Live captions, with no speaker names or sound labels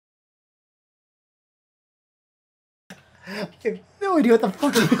I have no idea what the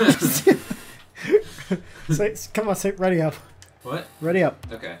fuck you're doing. Come on, ready up. What? Ready up.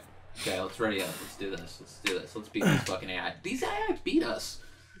 Okay. Okay, let's ready up. Let's do this. Let's do this. Let's beat these fucking AI. These AI beat us.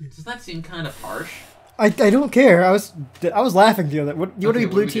 Does that seem kind of harsh? I don't care. I was laughing the other. What you want to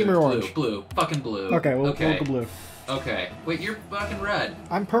be blue team or orange? Blue. Fucking blue. Okay, we'll go blue. Okay. Wait, you're fucking red.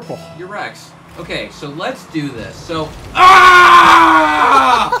 I'm purple. You're Rex. Okay, so let's do this. So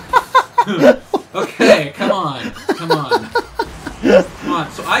ah! Okay, come on. Come on. Come on.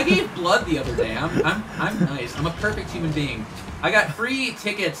 So I gave blood the other day. I'm nice. I'm a perfect human being. I got free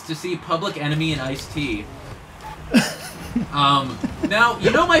tickets to see Public Enemy and Ice-T. Now,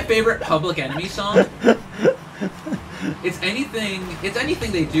 you know my favorite Public Enemy song? It's anything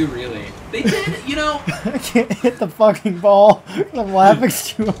they do, really. They did, you know... I can't hit the fucking ball. I'm laughing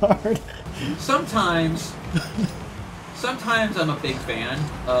too hard. Sometimes I'm a big fan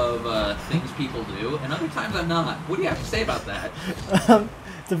of things people do, and other times I'm not. What do you have to say about that?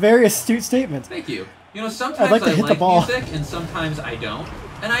 It's a very astute statement. Thank you. You know, sometimes I like music, and sometimes I don't.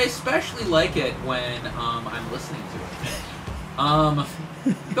 And I especially like it when I'm listening to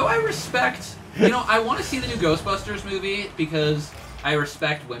it. Though I respect... You know, I want to see the new Ghostbusters movie because I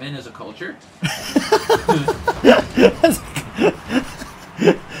respect women as a culture.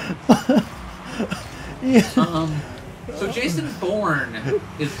 So Jason Bourne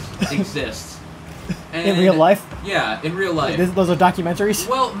exists. And, in real life? Yeah, in real life. Those are documentaries?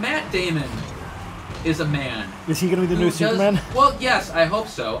 Well, Matt Damon is a man. Is he going to be the new Superman? Well, yes, I hope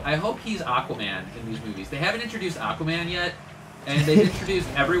so. I hope he's Aquaman in these movies. They haven't introduced Aquaman yet, and they've introduced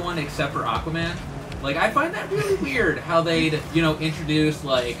everyone except for Aquaman. Like, I find that really weird how they'd, you know, introduce,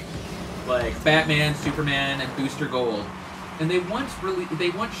 like Batman, Superman, and Booster Gold. And they once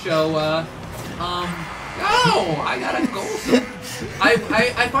show, oh, I got a goal.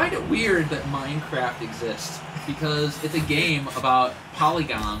 I find it weird that Minecraft exists because it's a game about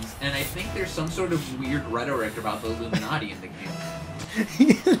polygons, and I think there's some sort of weird rhetoric about the Illuminati in the game.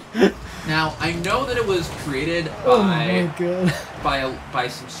 Now, I know that it was created by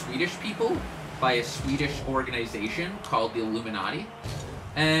some Swedish people, by a Swedish organization called the Illuminati,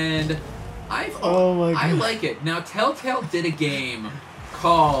 and I like it. Now, Telltale did a game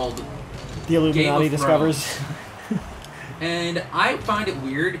called The Illuminati Discovers. And I find it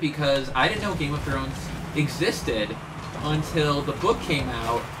weird because I didn't know Game of Thrones existed until the book came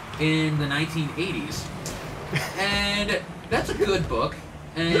out in the 1980s. And that's a good book.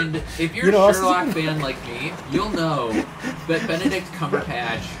 And if you're a Sherlock fan like me, you'll know that Benedict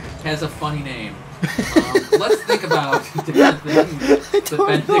Cumberbatch has a funny name. Let's think about different things that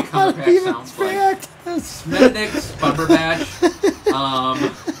Benedict Cumberbatch sounds like. Benedict Cumberbatch.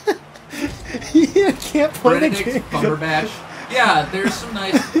 You can't play Benedict Cumberbatch. Yeah, there's some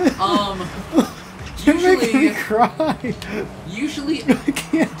nice. You're making me cry. Usually,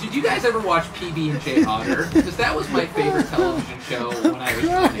 did you guys ever watch PB&J Otter? Because that was my favorite television show when I was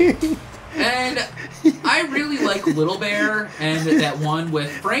 20. And I really like Little Bear and that one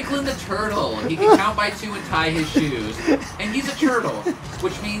with Franklin the Turtle. He can count by 2 and tie his shoes. And he's a turtle,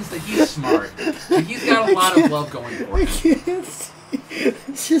 which means that he's smart. And he's got a lot of love going for him. I can't see.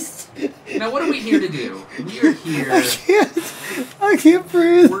 Just... Now, what are we here to do? We are here... I can't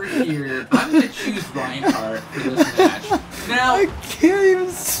breathe. We're here. I'm going to choose Reinhardt for this match. Now... I can't even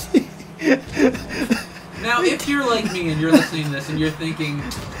see. Now, if you're like me and you're listening to this and you're thinking,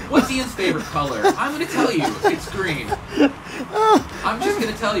 what's Ian's favorite color? I'm going to tell you, it's green. I'm just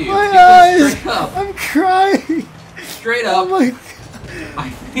going to tell you. My eyes. Straight up. I'm crying. Straight up. Oh my God.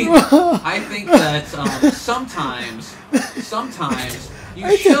 I think that sometimes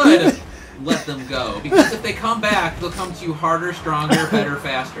you should let them go, because if they come back, they'll come to you harder, stronger, better,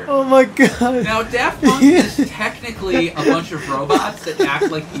 faster. Oh my God. Now, Daft Punk is technically a bunch of robots that act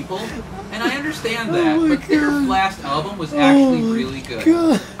like people, and I understand that, but their last album was actually really good.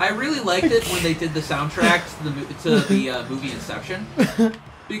 God. I really liked it when they did the soundtrack to the movie Inception,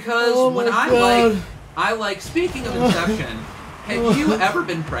 because I like, speaking of Inception, have you ever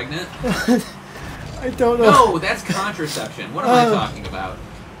been pregnant? I don't know. No, that's contraception. What am I talking about?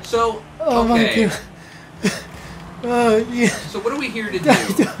 So, okay. Yeah. So what are we here to do?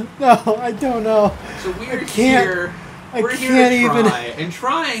 I don't know. So we're here. We're here to try, and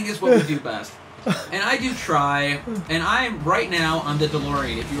trying is what we do best. And I do try, and I'm right now on the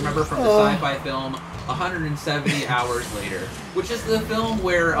DeLorean. If you remember from the sci-fi film 170 Hours Later, which is the film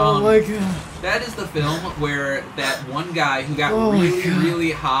where that is the film where that one guy who got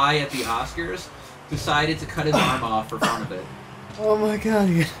really high at the Oscars decided to cut his arm off for fun of it. Oh my God!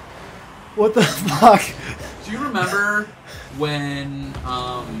 What the fuck? Do you remember when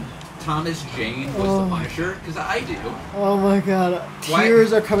Thomas Jane was the Punisher? Because I do. Oh my god.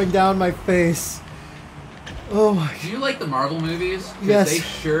 Tears are coming down my face. Oh my god. Do you like the Marvel movies? Because Yes. they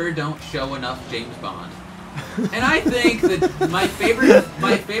sure don't show enough James Bond. And I think that my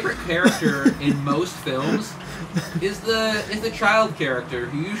favorite character in most films is the child character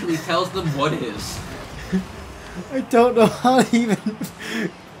who usually tells them what is. I don't know how to even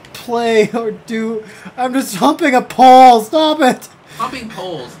play or do. I'm just humping a pole. Stop it. Humping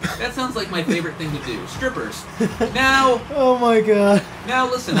poles. That sounds like my favorite thing to do. Strippers. Now. Oh my god. Now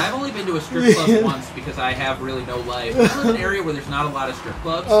listen, I've only been to a strip club once because I have really no life. I live in an area where there's not a lot of strip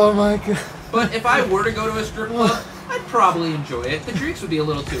clubs. Oh my god. But if I were to go to a strip club, I'd probably enjoy it. The drinks would be a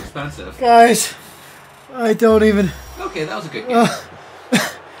little too expensive. Guys, I don't even. Okay, that was a good game.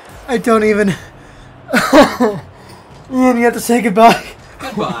 I don't even. Ian, you have to say goodbye.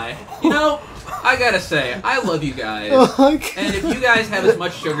 Goodbye. You know, I gotta say, I love you guys. Oh my god. And if you guys have as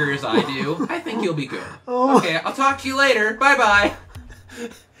much sugar as I do, I think you'll be good. Oh. Okay, I'll talk to you later. Bye-bye.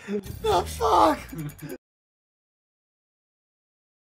 Oh, fuck.